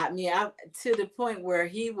 I mean, to the point where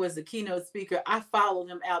he was a keynote speaker. I followed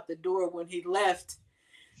him out the door when he left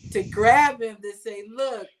to grab him to say,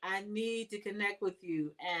 "Look, I need to connect with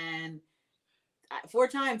you." And 4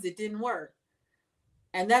 times it didn't work.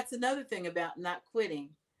 And that's another thing about not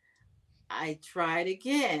quitting. I tried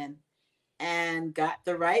again and got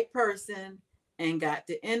the right person and got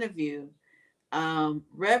the interview.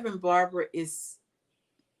 Reverend Barber is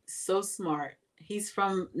so smart. He's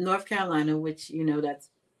from North Carolina, which, that's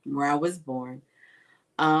where I was born.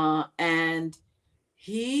 And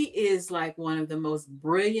he is like one of the most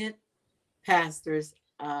brilliant pastors,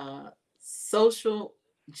 social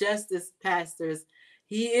justice pastors.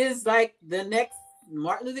 He is like the next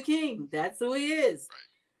Martin Luther King. That's who he is.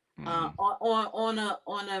 Hmm. On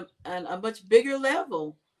a much bigger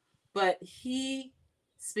level, but he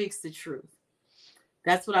speaks the truth.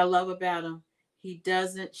 That's what I love about him. He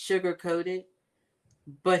doesn't sugarcoat it,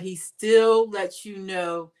 but he still lets you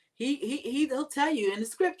know. He'll tell you in the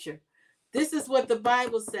scripture. This is what the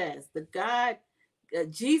Bible says.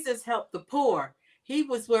 Jesus helped the poor. He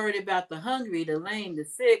was worried about the hungry, the lame, the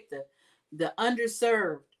sick, the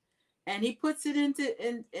underserved, and he puts it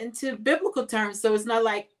into biblical terms. So it's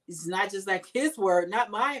not just like his word, not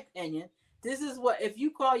my opinion. This is what, if you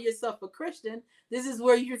call yourself a Christian, this is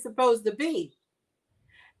where you're supposed to be.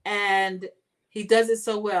 And he does it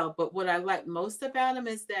so well. But what I like most about him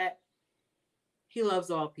is that he loves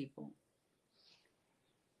all people.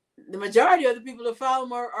 The majority of the people that follow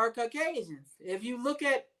him are Caucasians. If you look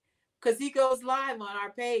at, because he goes live on our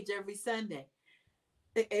page every Sunday,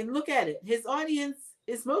 and look at it, his audience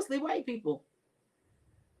is mostly white people,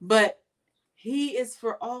 but he is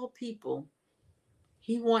for all people.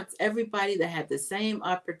 He wants everybody to have the same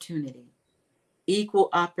opportunity, equal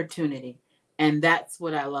opportunity, and that's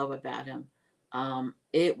what I love about him.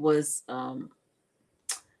 It was a,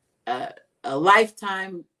 a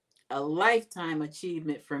lifetime, a lifetime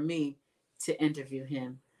achievement for me to interview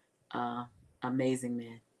him. Uh, Amazing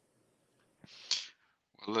man.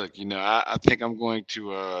 Well, look, I think I'm going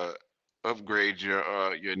to upgrade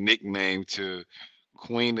your nickname to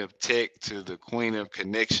Queen of Tech to the Queen of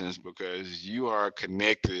Connections because you are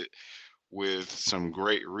connected with some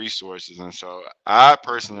great resources. And so I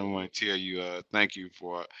personally want to tell you thank you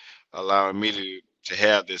for allowing me to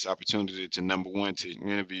have this opportunity to number one to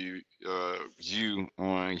interview you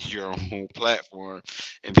on your own platform,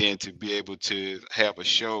 and then to be able to have a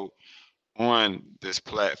show on this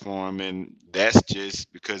platform, and that's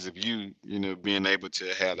just because of you, being able to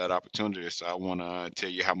have that opportunity. So I want to tell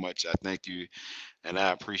you how much I thank you and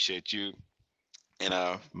I appreciate you. And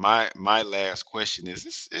my last question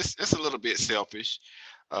is, it's a little bit selfish,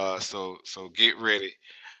 so get ready.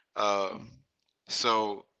 Um,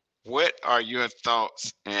 so what are your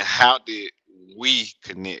thoughts and how did we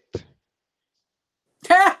connect?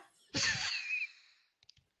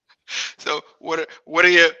 So what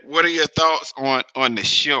are your thoughts on the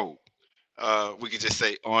show? We could just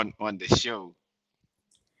say on the show.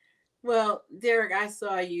 Well, Derek, I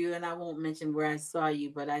saw you, and I won't mention where I saw you,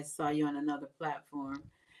 but I saw you on another platform.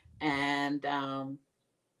 And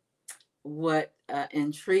what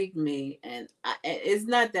intrigued me, and it's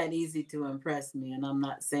not that easy to impress me, and I'm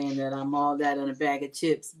not saying that I'm all that in a bag of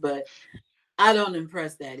chips, but I don't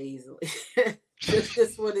impress that easily. That's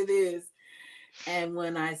just what it is. And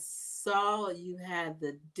when I saw you had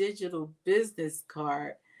the digital business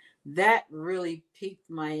card, that really piqued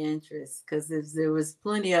my interest because there was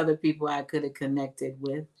plenty other people I could have connected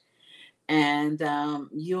with. And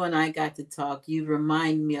you and I got to talk. You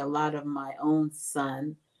remind me a lot of my own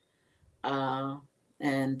son, uh,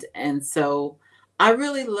 and so I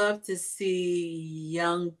really love to see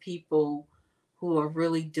young people who are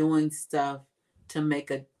really doing stuff to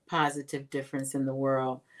make a positive difference in the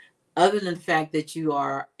world. Other than the fact that you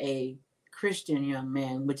are a Christian young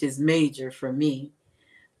man, which is major for me,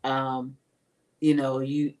 um,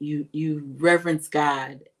 you reverence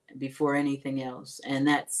God before anything else, and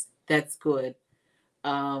that's good.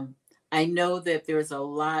 um, I know that there's a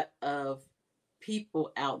lot of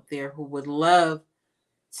people out there who would love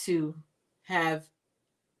to have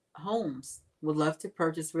homes, would love to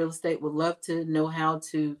purchase real estate, would love to know how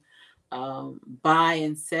to buy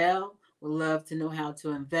and sell, would love to know how to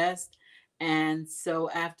invest. And so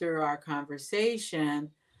after our conversation,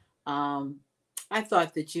 um, I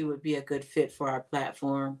thought that you would be a good fit for our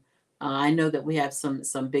platform. I know that we have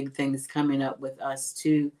some big things coming up with us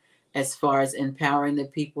too, as far as empowering the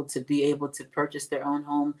people to be able to purchase their own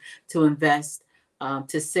home, to invest,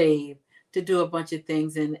 to save, to do a bunch of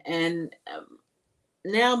things, and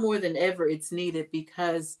now more than ever, it's needed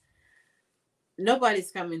because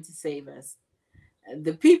nobody's coming to save us.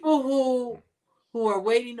 The people who are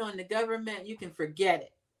waiting on the government, you can forget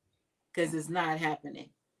it because it's not happening.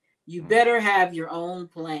 You better have your own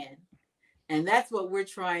plan. And that's what we're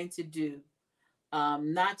trying to do.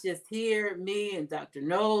 Not just here, me and Dr.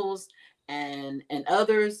 Knowles and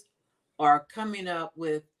others are coming up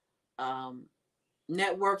with um,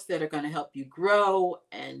 networks that are going to help you grow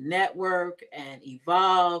and network and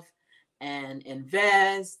evolve and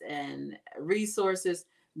invest and resources.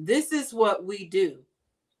 This is what we do.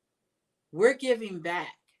 We're giving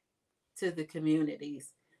back to the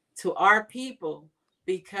communities, to our people,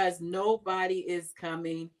 because nobody is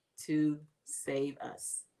coming to save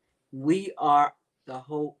us. We are the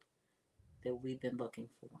hope that we've been looking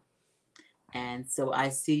for. And so I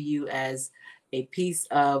see you as a piece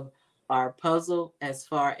of our puzzle as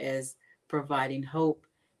far as providing hope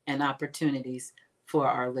and opportunities for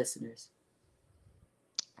our listeners.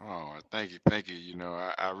 Oh, thank you, thank you.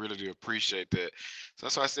 I really do appreciate that. So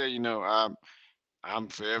that's why I said, I'm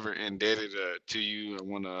forever indebted to you. I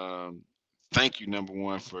want to thank you, number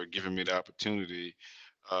one, for giving me the opportunity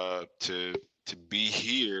to be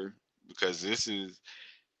here, because this is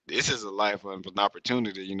a life of an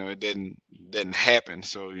opportunity. It didn't happen.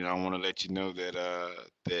 So I want to let you know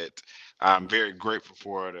that I'm very grateful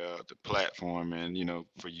for the platform, and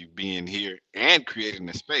for you being here and creating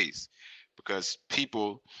the space, because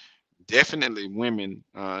people, definitely women,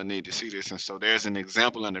 need to see this. And so there's an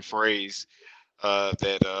example and a phrase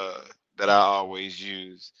that I always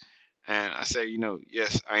use. And I say,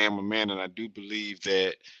 yes, I am a man, and I do believe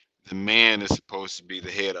that the man is supposed to be the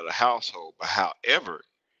head of the household. But however,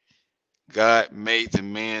 God made the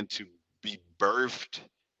man to be birthed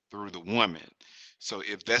through the woman. So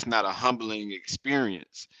if that's not a humbling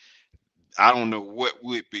experience, I don't know what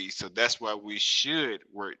would be. So that's why we should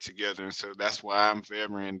work together. And so that's why I'm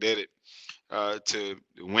forever indebted to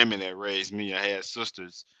the women that raised me. I had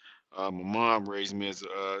sisters. My mom raised me as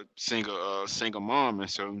a single mom, and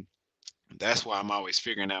so that's why I'm always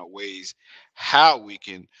figuring out ways how we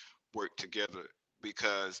can work together,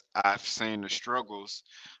 because I've seen the struggles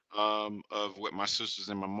of what my sisters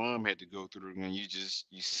and my mom had to go through, and you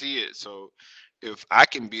see it. So if I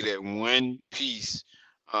can be that one piece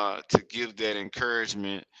to give that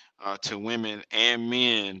encouragement to women and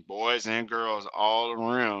men, boys and girls all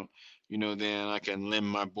around, then I can lend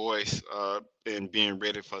my voice and being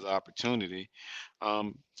ready for the opportunity.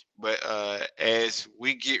 Um, but as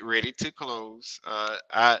we get ready to close,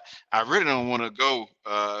 I really don't want to go.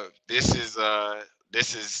 This is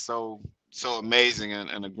so amazing,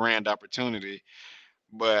 and a grand opportunity.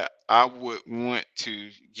 But I would want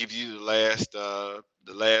to give you the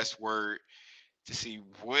last word, to see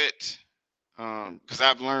what, because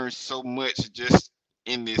I've learned so much just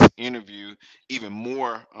in this interview, even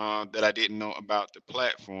more that I didn't know about the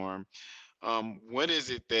platform. What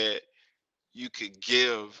is it that you could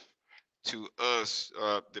give to us,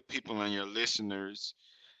 the people and your listeners,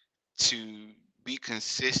 to be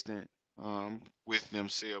consistent with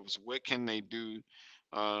themselves? What can they do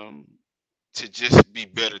um, to just be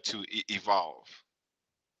better, to evolve?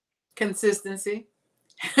 Consistency.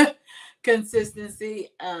 Consistency.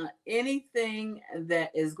 Anything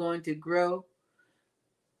that is going to grow,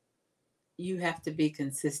 you have to be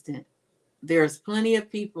consistent. There's plenty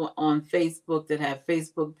of people on Facebook that have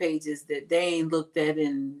Facebook pages that they ain't looked at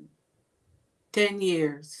in 10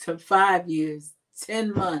 years, 5 years,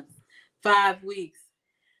 10 months, 5 weeks.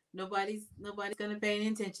 Nobody's going to pay any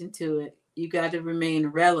attention to it. You got to remain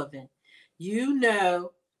relevant. You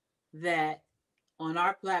know that on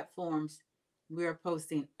our platforms, we are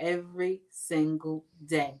posting every single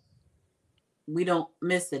day. We don't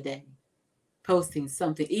miss a day posting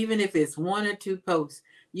something, even if it's one or two posts.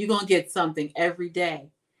 You're going to get something every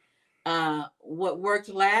day. What worked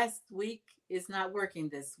last week is not working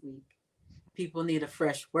this week. People need a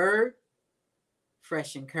fresh word,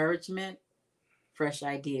 fresh encouragement, fresh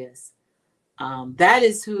ideas. That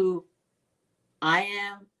is who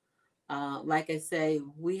I am. Like I say,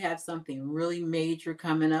 we have something really major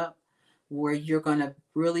coming up where you're going to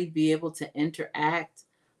really be able to interact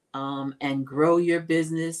and grow your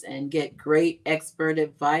business and get great expert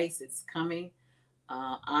advice. It's coming.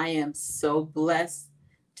 I am so blessed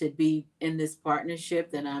to be in this partnership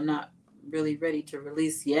that I'm not really ready to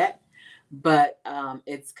release yet, but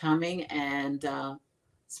it's coming, and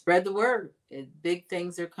spread the word. Big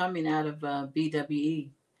things are coming out of BWE.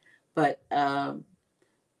 But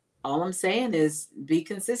all I'm saying is be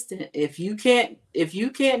consistent. If you can't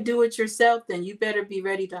do it yourself, then you better be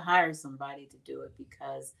ready to hire somebody to do it,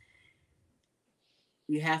 because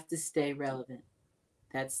you have to stay relevant.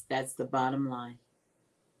 That's the bottom line.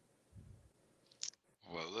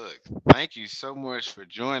 Well, look, thank you so much for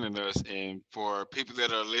joining us. And for people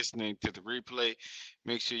that are listening to the replay,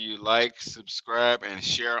 make sure you like, subscribe, and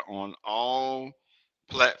share on all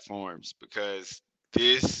platforms, because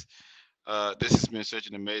this this has been such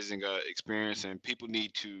an amazing experience, and people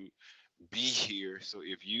need to be here. So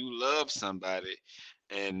if you love somebody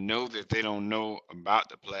and know that they don't know about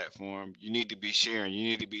the platform, you need to be sharing. You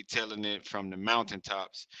need to be telling it from the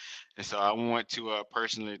mountaintops. And so I want to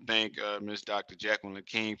personally thank Ms. Dr. Jacqueline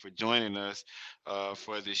King for joining us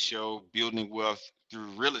for this show, Building Wealth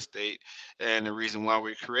Through Real Estate. And the reason why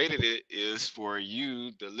we created it is for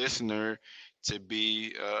you, the listener, to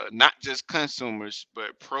be not just consumers,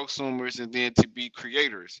 but prosumers, and then to be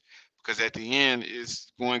creators. Because at the end,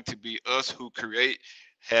 it's going to be us who create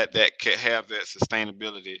had that can have that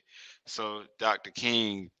sustainability. So, Dr.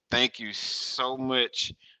 King, thank you so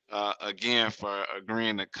much again for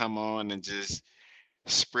agreeing to come on and just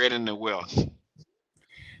spreading the wealth.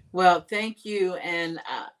 Well, thank you. And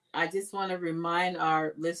I just want to remind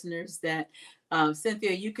our listeners that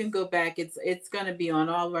Cynthia, you can go back. It's going to be on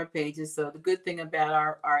all of our pages. So the good thing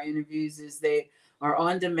about our interviews is they are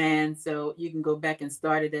on demand. So you can go back and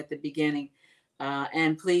start it at the beginning.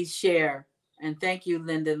 And please share. And thank you,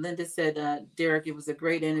 Linda. Linda said, Derek, it was a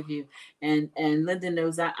great interview. And Linda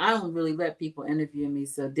knows I don't really let people interview me.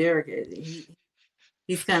 So Derek,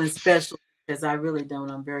 he's kind of special because I really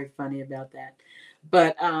don't. I'm very funny about that.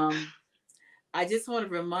 But I just want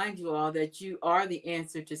to remind you all that you are the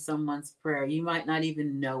answer to someone's prayer. You might not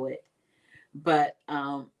even know it, but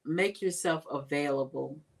make yourself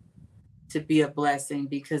available to be a blessing,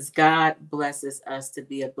 because God blesses us to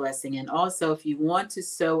be a blessing. And also, if you want to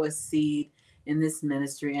sow a seed in this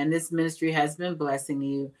ministry, and this ministry has been blessing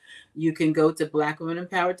you, you can go to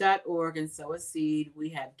blackwomenempower.org and sow a seed. We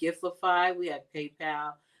have Giftify, we have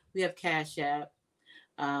PayPal, we have Cash App.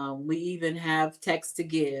 We even have text to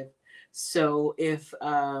give. So if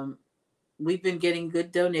we've been getting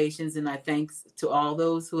good donations, and I thanks to all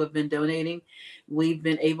those who have been donating, we've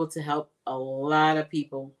been able to help a lot of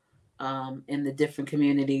people in the different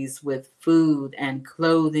communities with food and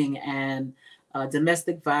clothing and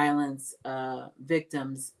domestic violence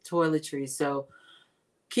victims, toiletries. So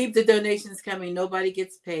keep the donations coming. Nobody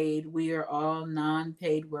gets paid. We are all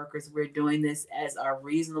non-paid workers. We're doing this as our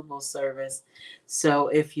reasonable service. So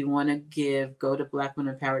if you want to give, go to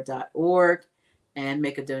blackwomenempower.org and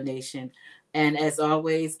make a donation. And as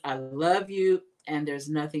always, I love you, and there's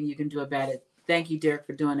nothing you can do about it. Thank you, Derek,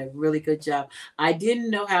 for doing a really good job. I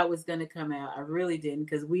didn't know how it was going to come out. I really didn't,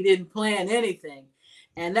 because we didn't plan anything.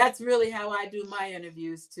 And that's really how I do my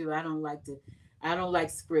interviews too. I don't like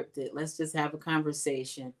scripted. Let's just have a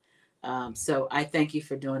conversation. So I thank you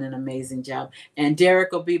for doing an amazing job. And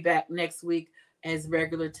Derek will be back next week as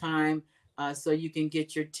regular time, so you can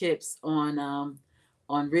get your tips on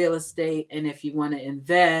real estate. And if you want to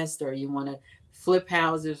invest or you want to flip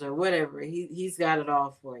houses or whatever, he's got it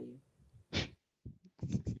all for you.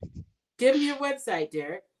 Give me your website,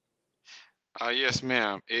 Derek. Yes,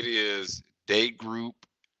 ma'am. It is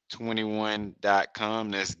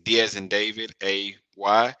daygroup21.com. That's D as in David,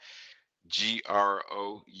 AYGROUP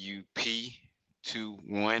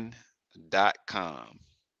 21.com.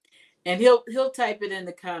 And he'll type it in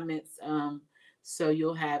the comments, so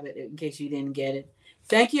you'll have it in case you didn't get it.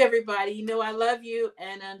 Thank you, everybody. You know I love you,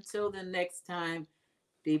 and until the next time,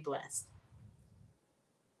 be blessed.